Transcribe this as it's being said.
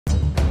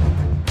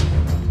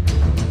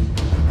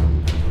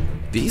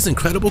These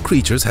incredible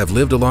creatures have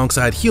lived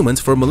alongside humans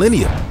for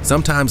millennia,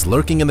 sometimes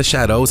lurking in the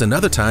shadows and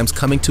other times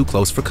coming too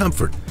close for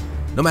comfort.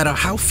 No matter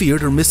how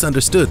feared or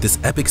misunderstood this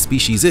epic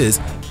species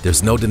is,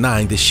 there's no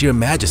denying the sheer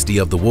majesty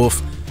of the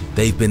wolf.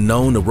 They've been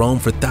known to roam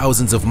for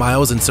thousands of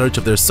miles in search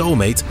of their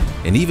soulmates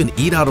and even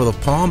eat out of the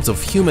palms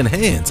of human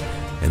hands.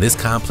 And this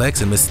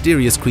complex and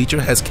mysterious creature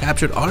has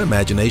captured our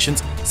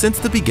imaginations since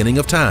the beginning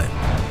of time.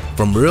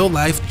 From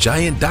real-life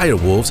giant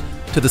direwolves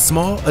to the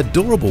small,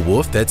 adorable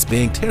wolf that's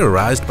being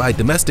terrorized by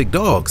domestic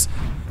dogs.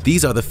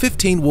 These are the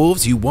 15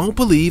 wolves you won't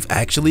believe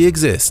actually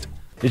exist.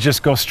 You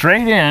just go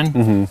straight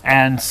in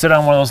and sit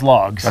on one of those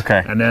logs.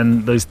 Okay. And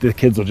then the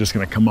kids are just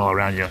gonna come all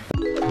around you.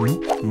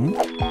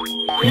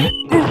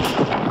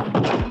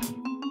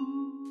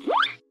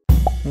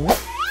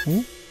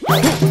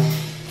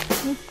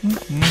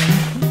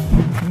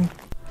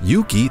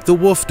 Yuki the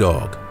wolf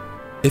dog.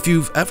 If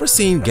you've ever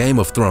seen Game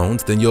of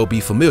Thrones, then you'll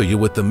be familiar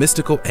with the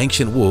mystical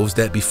ancient wolves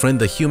that befriend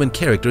the human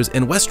characters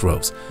in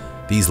Westeros.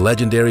 These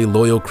legendary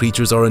loyal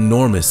creatures are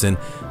enormous and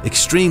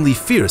extremely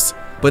fierce,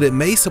 but it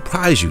may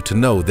surprise you to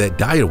know that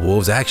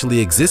direwolves actually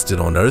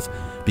existed on Earth,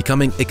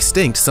 becoming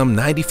extinct some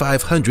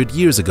 9,500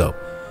 years ago.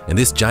 And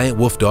this giant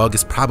wolf dog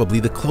is probably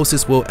the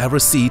closest we'll ever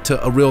see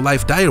to a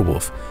real-life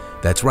direwolf.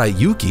 That's right,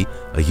 Yuki,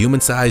 a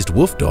human-sized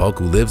wolf dog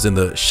who lives in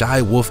the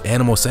Shy Wolf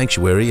Animal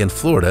Sanctuary in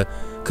Florida,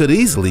 could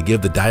easily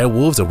give the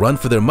direwolves a run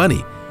for their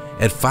money.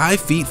 At 5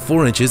 feet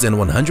 4 inches and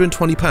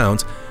 120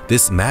 pounds,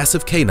 this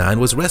massive canine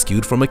was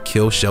rescued from a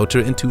kill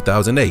shelter in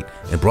 2008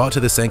 and brought to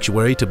the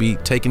sanctuary to be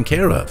taken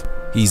care of.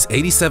 He's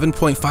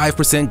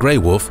 87.5% gray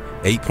wolf,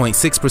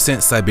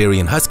 8.6%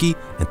 Siberian husky,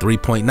 and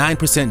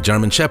 3.9%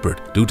 German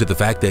shepherd. Due to the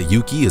fact that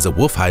Yuki is a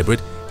wolf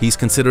hybrid, he's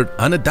considered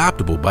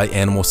unadoptable by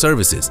animal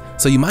services,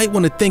 so you might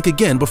want to think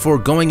again before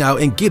going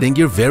out and getting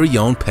your very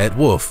own pet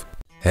wolf.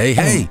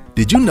 Hey,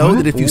 did you know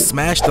that if you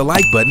smash the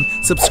like button,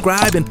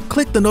 subscribe, and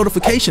click the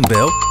notification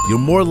bell, you're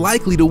more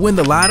likely to win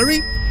the lottery?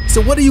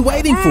 So what are you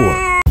waiting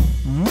for?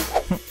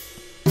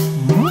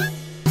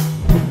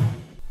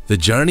 The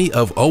journey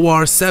of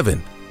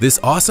OR7. This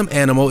awesome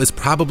animal is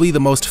probably the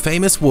most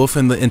famous wolf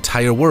in the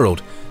entire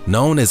world,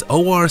 known as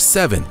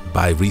OR7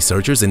 by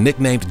researchers and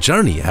nicknamed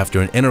Journey after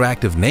an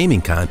interactive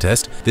naming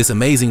contest. This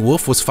amazing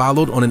wolf was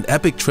followed on an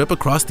epic trip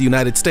across the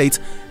United States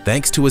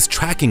thanks to his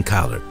tracking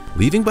collar.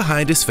 Leaving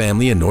behind his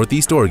family in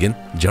Northeast Oregon,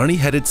 Journey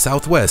headed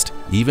southwest,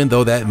 even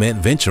though that meant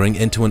venturing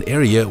into an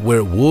area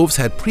where wolves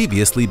had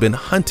previously been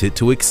hunted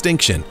to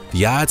extinction.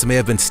 The odds may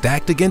have been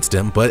stacked against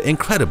him, but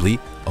incredibly,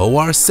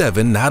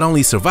 OR7 not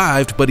only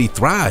survived, but he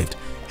thrived,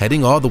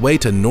 heading all the way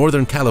to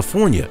Northern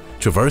California,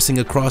 traversing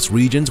across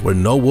regions where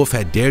no wolf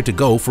had dared to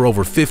go for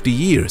over 50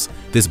 years.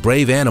 This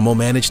brave animal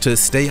managed to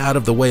stay out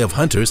of the way of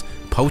hunters,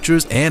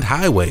 poachers, and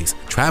highways,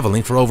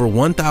 traveling for over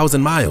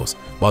 1,000 miles.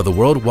 While the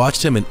world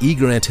watched him in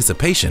eager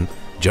anticipation,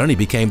 Journey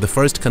became the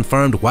first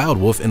confirmed wild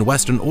wolf in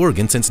Western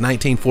Oregon since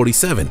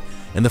 1947,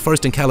 and the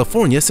first in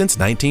California since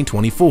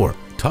 1924.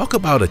 Talk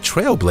about a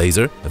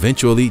trailblazer.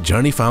 Eventually,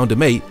 Journey found a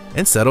mate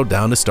and settled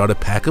down to start a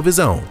pack of his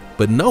own.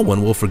 But no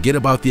one will forget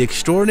about the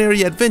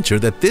extraordinary adventure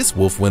that this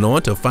wolf went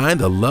on to find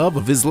the love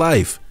of his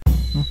life.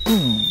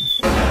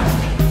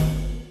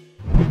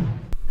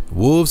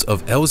 Wolves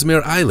of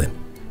Ellesmere Island.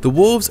 The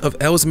wolves of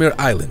Ellesmere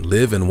Island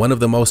live in one of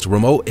the most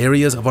remote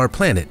areas of our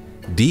planet,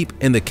 deep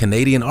in the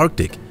Canadian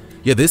Arctic.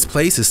 Yet this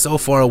place is so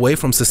far away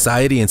from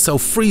society and so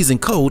freezing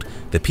cold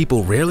that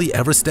people rarely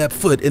ever step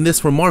foot in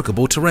this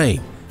remarkable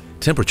terrain.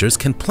 Temperatures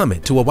can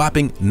plummet to a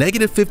whopping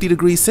 -50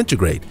 degrees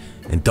centigrade,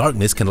 and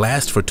darkness can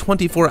last for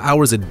 24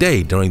 hours a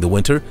day during the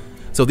winter,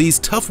 so these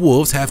tough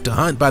wolves have to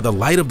hunt by the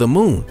light of the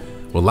moon,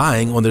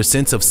 relying on their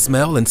sense of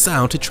smell and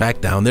sound to track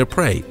down their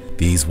prey.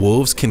 These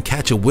wolves can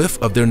catch a whiff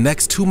of their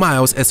next 2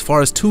 miles as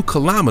far as 2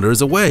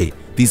 kilometers away.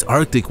 These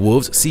Arctic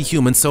wolves see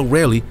humans so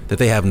rarely that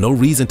they have no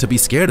reason to be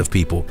scared of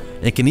people,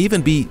 and can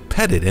even be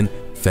petted and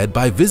fed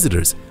by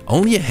visitors.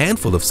 Only a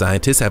handful of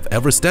scientists have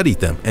ever studied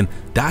them, and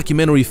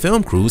documentary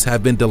film crews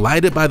have been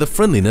delighted by the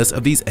friendliness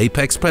of these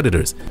apex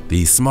predators.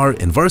 These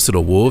smart and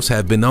versatile wolves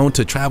have been known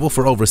to travel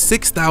for over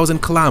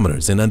 6,000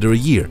 kilometers in under a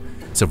year,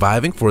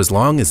 surviving for as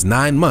long as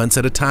 9 months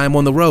at a time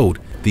on the road.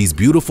 These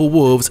beautiful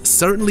wolves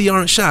certainly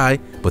aren't shy,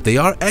 but they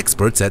are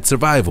experts at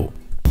survival.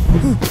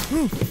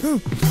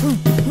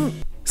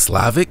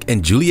 Slavic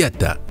and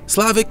Julieta.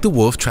 Slavic the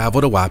wolf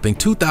traveled a whopping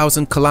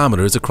 2,000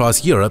 kilometers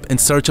across Europe in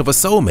search of a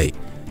soulmate.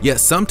 Yet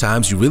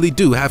sometimes you really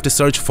do have to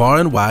search far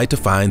and wide to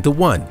find the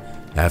one.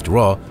 After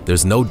all,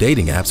 there's no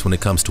dating apps when it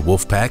comes to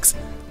wolf packs.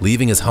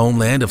 Leaving his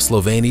homeland of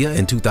Slovenia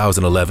in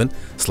 2011,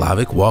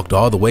 Slavic walked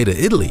all the way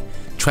to Italy,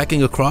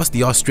 trekking across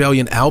the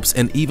Australian Alps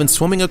and even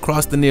swimming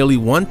across the nearly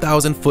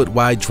 1,000-foot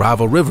wide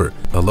Drava River.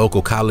 A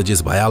local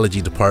college's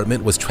biology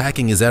department was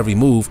tracking his every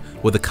move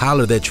with a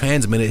collar that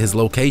transmitted his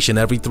location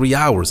every 3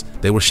 hours.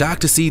 They were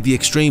shocked to see the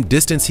extreme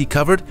distance he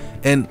covered,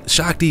 and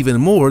shocked even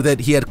more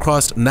that he had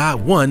crossed not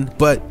 1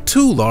 but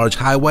 2 large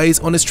highways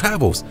on his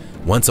travels.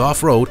 Once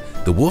off-road,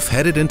 the wolf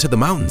headed into the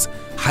mountains,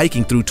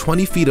 hiking through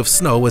 20 feet of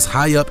snow as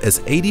high up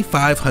as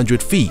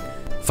 8,500 feet.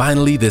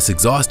 Finally, this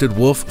exhausted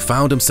wolf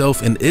found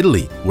himself in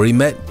Italy, where he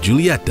met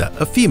Giulietta,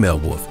 a female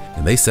wolf,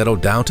 and they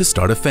settled down to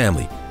start a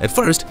family. At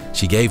first,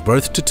 she gave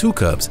birth to 2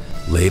 cubs,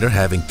 later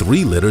having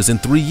 3 litters in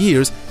 3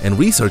 years, and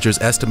researchers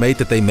estimate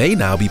that they may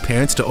now be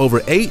parents to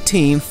over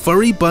 18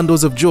 furry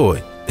bundles of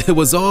joy. It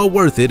was all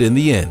worth it in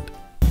the end.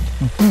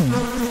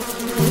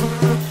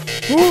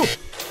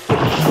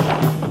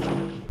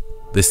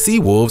 The sea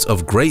wolves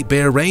of Great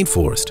Bear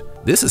Rainforest.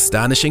 This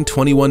astonishing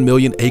 21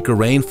 million acre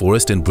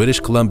rainforest in British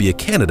Columbia,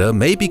 Canada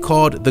may be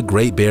called the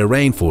Great Bear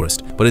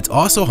Rainforest, but it's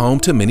also home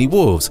to many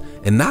wolves,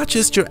 and not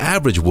just your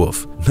average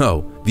wolf.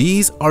 No,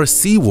 these are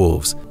sea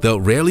wolves. The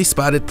rarely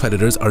spotted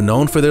predators are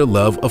known for their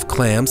love of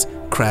clams,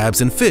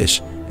 crabs, and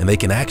fish, and they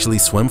can actually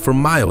swim for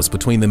miles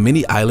between the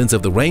many islands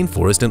of the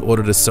rainforest in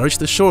order to search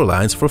the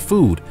shorelines for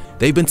food.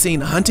 They've been seen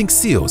hunting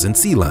seals and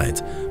sea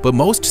lions, but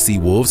most sea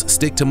wolves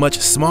stick to much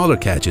smaller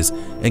catches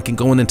and can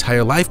go an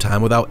entire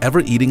lifetime without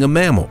ever eating a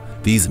mammal.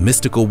 These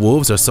mystical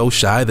wolves are so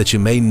shy that you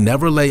may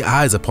never lay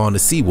eyes upon a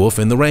sea wolf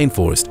in the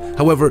rainforest.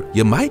 However,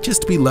 you might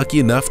just be lucky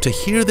enough to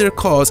hear their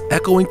calls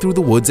echoing through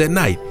the woods at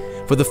night.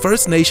 For the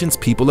First Nations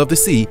people of the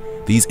sea,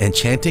 these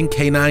enchanting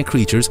canine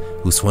creatures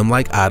who swim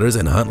like otters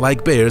and hunt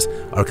like bears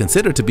are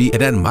considered to be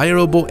an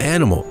admirable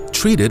animal,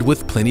 treated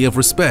with plenty of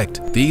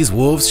respect. These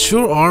wolves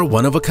sure are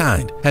one of a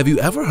kind. Have you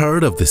ever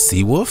heard of the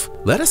sea wolf?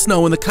 Let us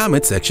know in the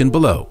comment section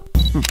below.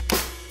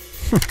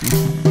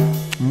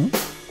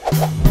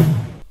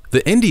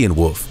 The Indian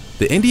wolf.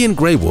 The Indian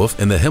gray wolf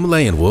and the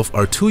Himalayan wolf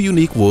are 2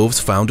 unique wolves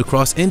found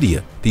across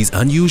India. These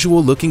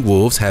unusual looking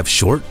wolves have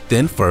short,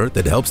 thin fur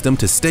that helps them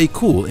to stay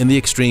cool in the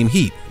extreme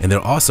heat, and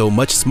they're also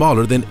much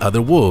smaller than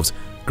other wolves,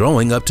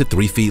 growing up to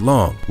 3 feet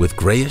long. With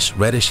grayish,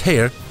 reddish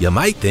hair, you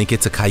might think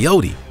it's a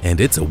coyote, and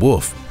it's a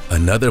wolf.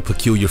 Another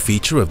peculiar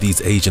feature of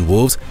these Asian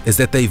wolves is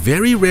that they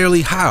very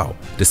rarely howl,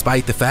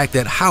 despite the fact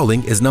that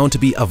howling is known to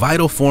be a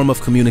vital form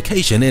of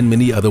communication in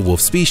many other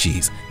wolf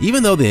species.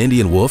 Even though the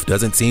Indian wolf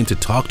doesn't seem to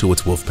talk to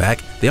its wolf pack,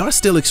 they are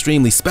still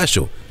extremely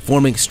special,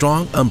 forming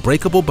strong,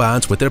 unbreakable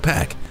bonds with their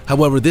pack.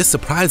 However, this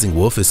surprising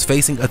wolf is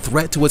facing a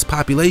threat to its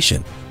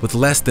population. With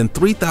less than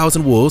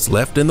 3,000 wolves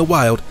left in the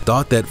wild,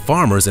 thought that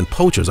farmers and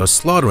poachers are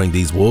slaughtering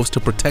these wolves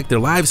to protect their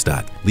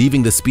livestock,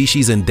 leaving the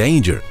species in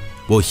danger.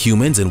 Will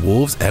humans and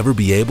wolves ever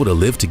be able to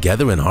live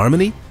together in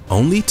harmony?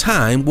 Only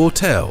time will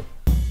tell.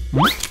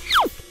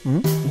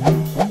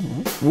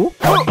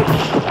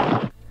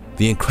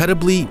 The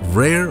incredibly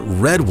rare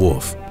red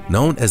wolf,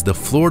 known as the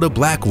Florida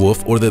black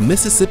wolf or the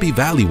Mississippi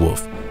Valley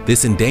wolf.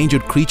 This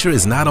endangered creature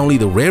is not only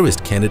the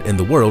rarest canid in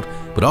the world,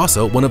 but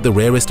also one of the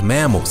rarest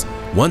mammals.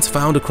 Once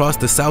found across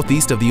the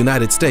southeast of the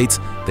United States,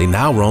 they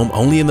now roam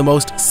only in the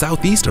most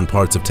southeastern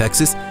parts of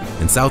Texas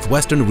and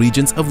southwestern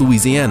regions of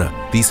Louisiana.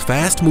 These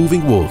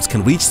fast-moving wolves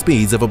can reach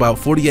speeds of about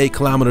 48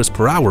 kilometers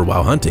per hour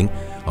while hunting,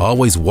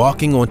 always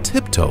walking on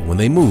tiptoe when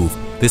they move.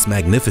 This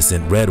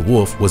magnificent red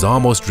wolf was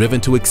almost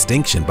driven to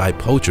extinction by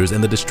poachers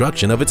and the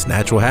destruction of its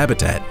natural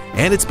habitat,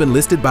 and it's been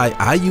listed by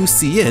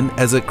IUCN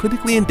as a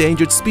critically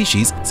endangered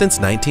species since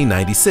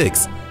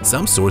 1996.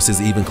 Some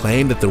sources even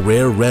claim that the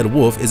rare red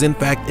wolf is in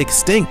fact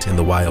extinct in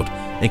the wild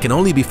and can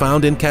only be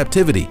found in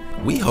captivity.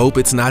 We hope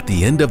it's not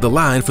the end of the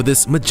line for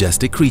this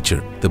majestic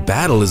creature. The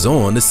battle is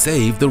on to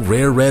save the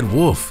rare red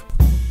wolf.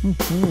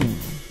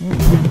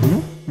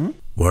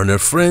 Werner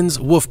Friend's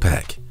wolf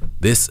pack.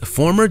 This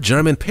former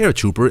German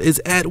paratrooper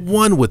is at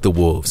one with the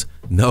wolves.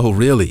 No,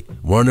 really.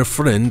 Werner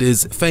Friend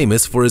is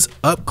famous for his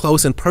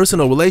up-close and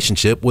personal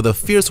relationship with a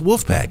fierce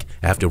wolf pack.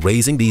 After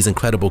raising these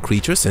incredible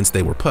creatures since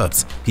they were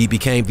pups, he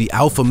became the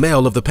alpha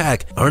male of the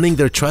pack, earning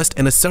their trust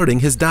and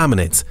asserting his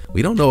dominance.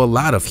 We don't know a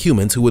lot of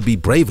humans who would be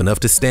brave enough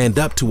to stand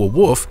up to a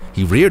wolf.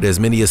 He reared as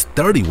many as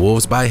 30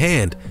 wolves by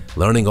hand,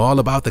 learning all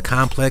about the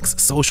complex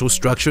social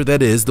structure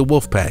that is the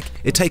wolf pack.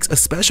 It takes a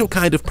special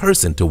kind of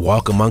person to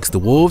walk amongst the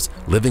wolves,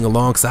 living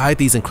alongside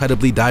these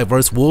incredibly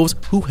diverse wolves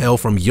who hail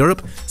from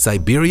Europe,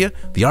 Siberia,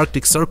 the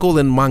Arctic Circle,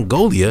 and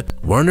Mongolia.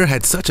 Werner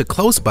had such a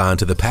close bond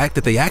to the pack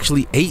that they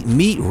actually ate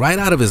meat right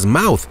out of his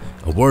mouth.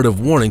 A word of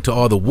warning to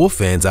all the wolf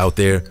fans out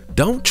there,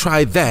 don't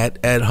try that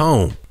at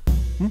home.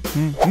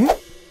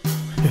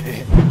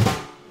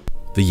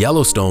 The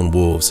Yellowstone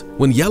wolves.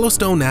 When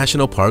Yellowstone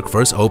National Park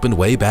first opened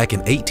way back in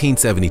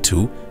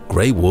 1872,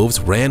 gray wolves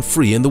ran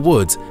free in the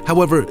woods.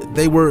 However,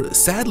 they were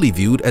sadly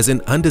viewed as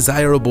an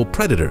undesirable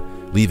predator,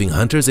 leaving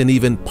hunters and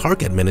even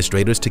park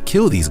administrators to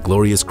kill these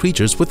glorious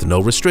creatures with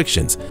no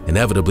restrictions.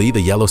 Inevitably,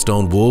 the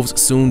Yellowstone wolves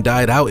soon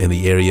died out in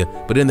the area,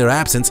 but in their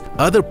absence,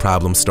 other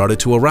problems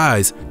started to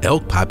arise.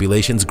 Elk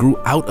populations grew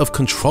out of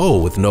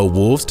control with no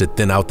wolves to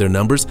thin out their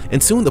numbers,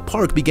 and soon the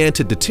park began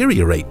to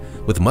deteriorate,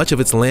 with much of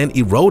its land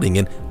eroding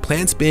and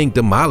plants being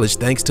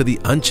demolished thanks to the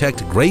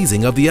unchecked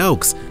grazing of the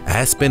elks.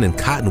 Aspen and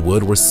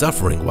cottonwood were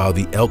suffering while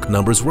the elk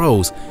numbers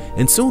rose,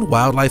 and soon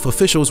wildlife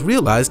officials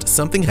realized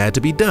something had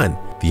to be done.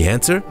 The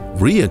answer?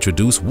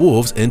 Reintroduce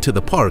wolves into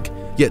the park.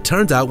 Yet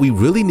turns out we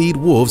really need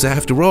wolves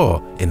after all.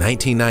 In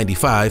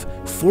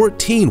 1995,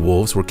 14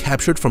 wolves were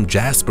captured from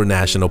Jasper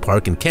National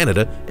Park in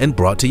Canada and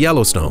brought to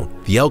Yellowstone.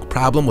 The elk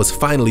problem was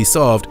finally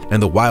solved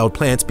and the wild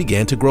plants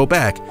began to grow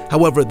back.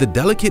 However, the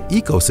delicate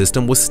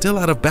ecosystem was still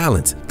out of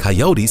balance.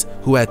 Coyotes,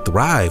 who had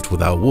thrived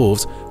without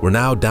wolves, were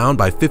now down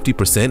by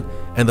 50%,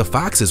 and the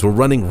foxes were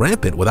running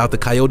rampant without the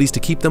coyotes to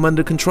keep them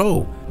under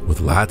control.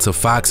 With lots of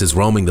foxes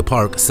roaming the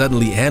park,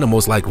 suddenly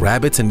animals like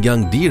rabbits and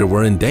young deer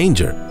were in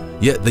danger.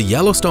 Yet the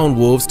Yellowstone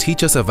wolves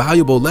teach us a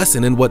valuable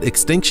lesson in what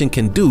extinction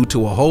can do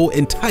to a whole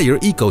entire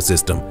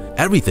ecosystem.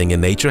 Everything in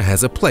nature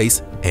has a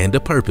place and a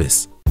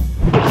purpose.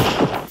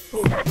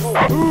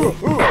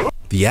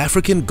 The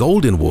African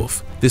golden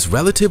wolf. This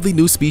relatively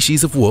new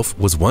species of wolf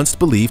was once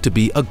believed to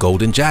be a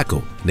golden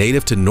jackal,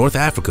 native to North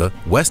Africa,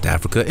 West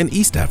Africa, and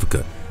East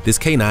Africa. This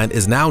canine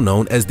is now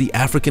known as the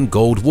African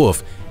gold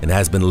wolf and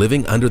has been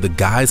living under the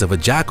guise of a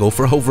jackal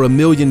for over 1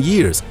 million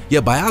years.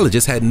 Yet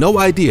biologists had no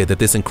idea that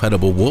this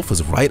incredible wolf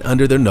was right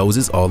under their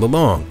noses all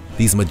along.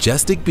 These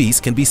majestic beasts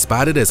can be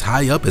spotted as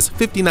high up as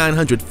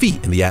 5,900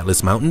 feet in the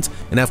Atlas Mountains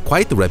and have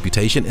quite the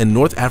reputation in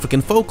North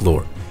African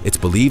folklore. It's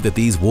believed that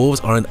these wolves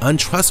are an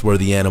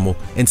untrustworthy animal,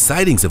 and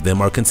sightings of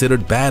them are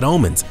considered bad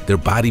omens. Their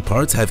body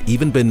parts have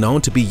even been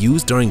known to be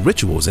used during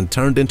rituals and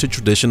turned into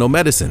traditional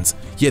medicines.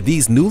 Yet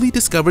these newly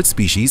discovered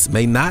species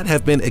may not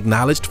have been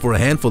acknowledged for a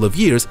handful of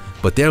years,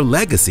 but their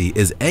legacy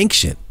is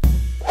ancient.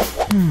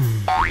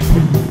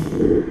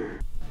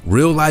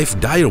 Real-life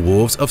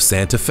direwolves of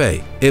Santa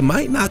Fe. It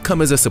might not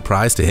come as a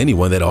surprise to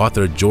anyone that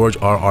author George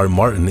R.R.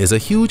 Martin is a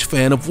huge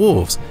fan of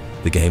wolves.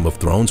 The Game of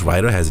Thrones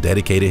writer has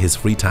dedicated his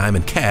free time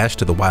and cash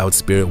to the Wild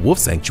Spirit Wolf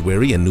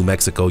Sanctuary in New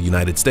Mexico,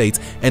 United States,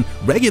 and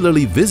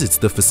regularly visits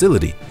the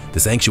facility. The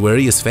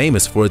sanctuary is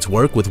famous for its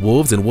work with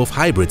wolves and wolf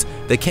hybrids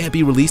that can't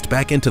be released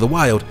back into the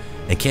wild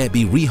and can't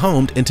be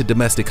rehomed into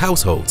domestic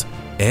households.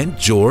 And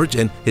George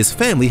and his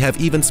family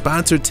have even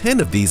sponsored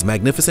 10 of these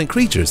magnificent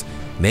creatures,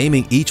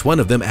 naming each one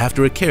of them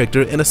after a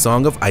character in A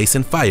Song of Ice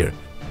and Fire.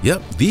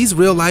 Yep, these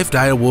real-life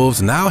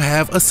direwolves now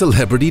have a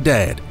celebrity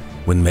dad.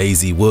 When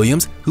Maisie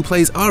Williams, who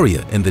plays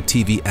Arya in the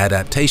TV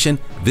adaptation,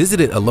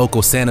 visited a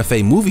local Santa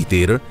Fe movie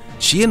theater,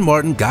 she and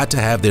Martin got to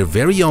have their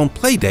very own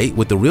playdate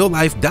with the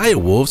real-life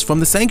direwolves from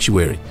the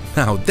sanctuary.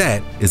 Now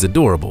that is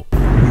adorable.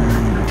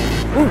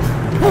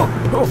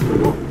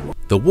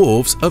 The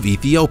wolves of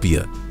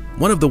Ethiopia.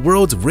 One of the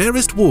world's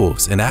rarest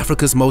wolves and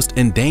Africa's most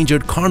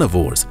endangered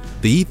carnivores,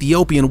 the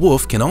Ethiopian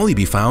wolf can only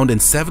be found in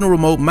 7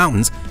 remote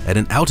mountains at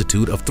an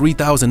altitude of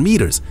 3,000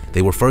 meters.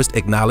 They were first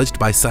acknowledged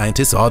by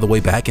scientists all the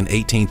way back in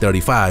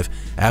 1835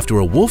 after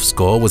a wolf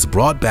skull was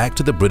brought back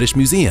to the British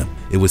Museum.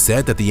 It was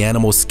said that the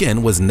animal's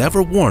skin was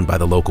never worn by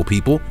the local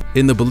people,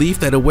 in the belief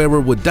that a wearer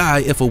would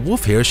die if a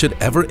wolf hair should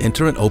ever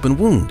enter an open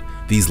wound.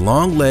 These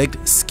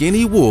long-legged,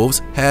 skinny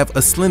wolves have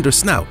a slender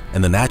snout,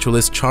 and the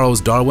naturalist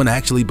Charles Darwin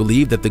actually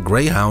believed that the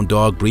greyhound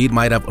dog breed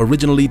might have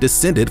originally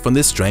descended from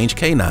this strange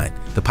canine.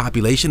 The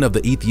population of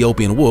the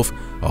Ethiopian wolf,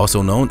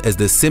 also known as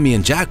the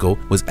simian jackal,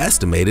 was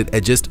estimated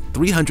at just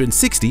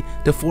 360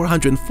 to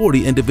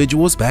 440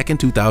 individuals back in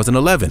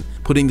 2011,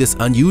 putting this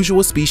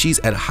unusual species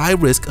at high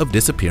risk of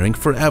disappearing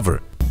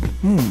forever.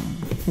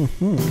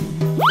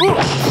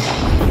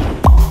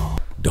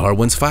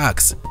 Darwin's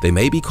fox. They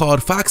may be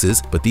called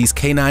foxes, but these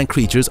canine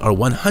creatures are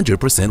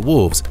 100%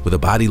 wolves. With a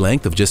body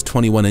length of just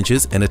 21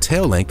 inches and a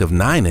tail length of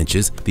 9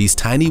 inches, these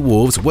tiny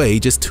wolves weigh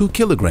just 2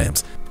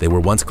 kilograms. They were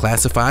once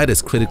classified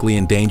as critically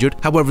endangered.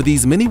 However,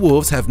 these mini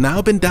wolves have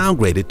now been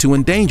downgraded to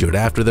endangered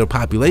after their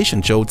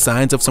population showed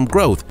signs of some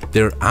growth.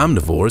 They're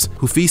omnivores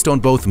who feast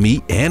on both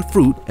meat and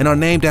fruit and are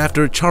named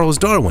after Charles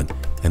Darwin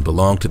and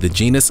belong to the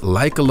genus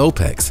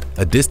Lycolopex,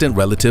 a distant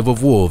relative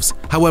of wolves.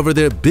 However,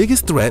 their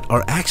biggest threat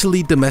are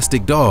actually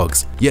domestic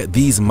dogs. Yet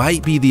these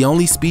might be the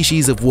only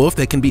species of wolf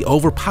that can be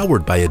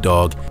overpowered by a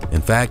dog.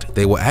 In fact,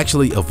 they will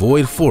actually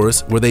avoid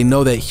forests where they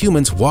know that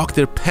humans walk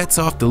their pets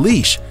off the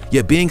leash.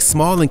 Yet being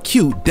small and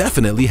cute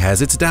definitely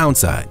has its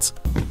downsides.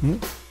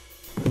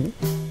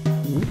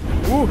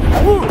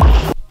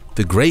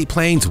 The Great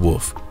Plains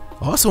wolf,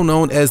 also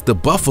known as the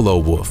buffalo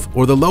wolf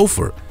or the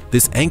loafer.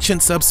 This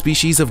ancient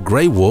subspecies of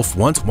gray wolf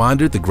once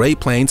wandered the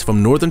Great Plains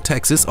from northern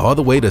Texas all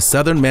the way to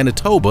southern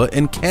Manitoba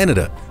in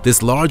Canada.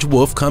 This large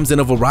wolf comes in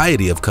a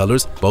variety of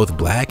colors, both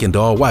black and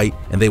all white,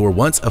 and they were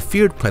once a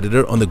feared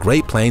predator on the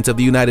Great Plains of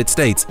the United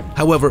States.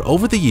 However,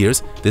 over the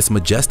years, this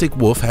majestic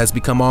wolf has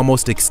become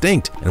almost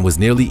extinct and was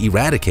nearly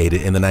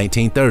eradicated in the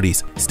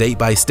 1930s. State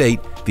by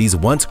state, these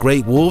once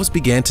great wolves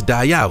began to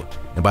die out,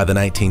 and by the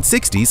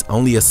 1960s,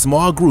 only a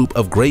small group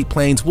of Great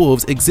Plains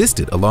wolves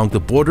existed along the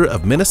border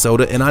of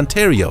Minnesota and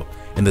Ontario.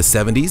 In the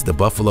 70s, the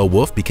buffalo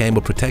wolf became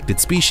a protected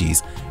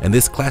species, and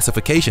this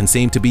classification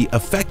seemed to be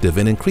effective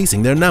in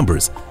increasing their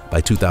numbers.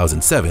 By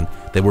 2007,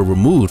 they were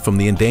removed from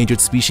the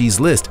endangered species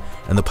list,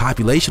 and the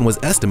population was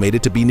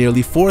estimated to be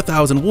nearly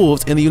 4,000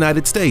 wolves in the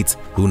United States.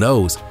 Who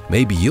knows,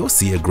 maybe you'll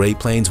see a Great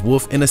Plains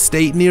wolf in a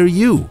state near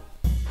you.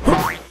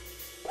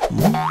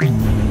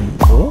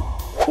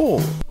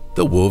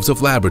 The wolves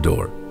of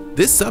Labrador.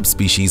 This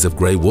subspecies of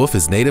gray wolf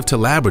is native to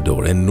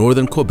Labrador and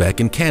northern Quebec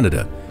in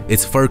Canada.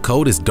 Its fur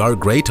coat is dark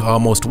gray to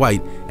almost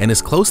white and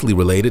is closely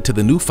related to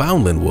the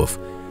Newfoundland wolf.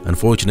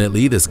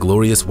 Unfortunately, this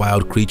glorious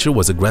wild creature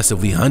was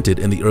aggressively hunted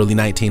in the early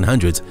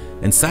 1900s,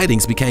 and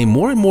sightings became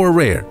more and more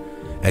rare.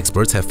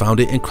 Experts have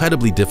found it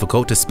incredibly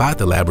difficult to spot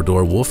the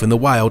Labrador wolf in the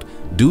wild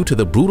due to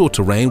the brutal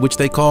terrain which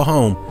they call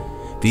home.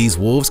 These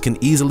wolves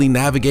can easily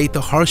navigate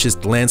the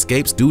harshest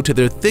landscapes due to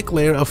their thick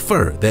layer of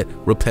fur that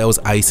repels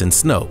ice and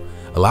snow,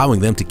 allowing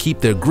them to keep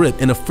their grip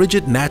in a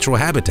frigid natural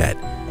habitat.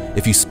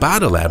 If you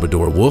spot a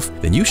Labrador wolf,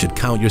 then you should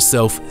count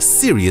yourself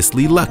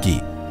seriously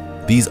lucky.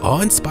 These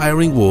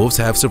awe-inspiring wolves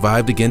have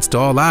survived against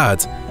all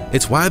odds.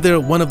 It's why they're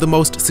one of the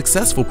most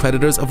successful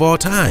predators of all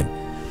time.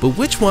 But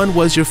which one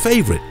was your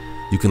favorite?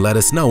 You can let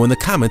us know in the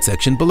comment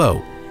section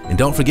below. And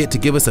don't forget to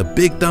give us a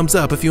big thumbs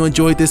up if you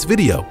enjoyed this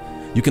video.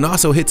 You can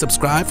also hit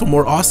subscribe for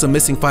more awesome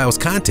Missing Files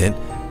content.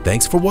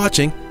 Thanks for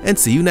watching, and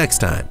see you next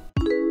time.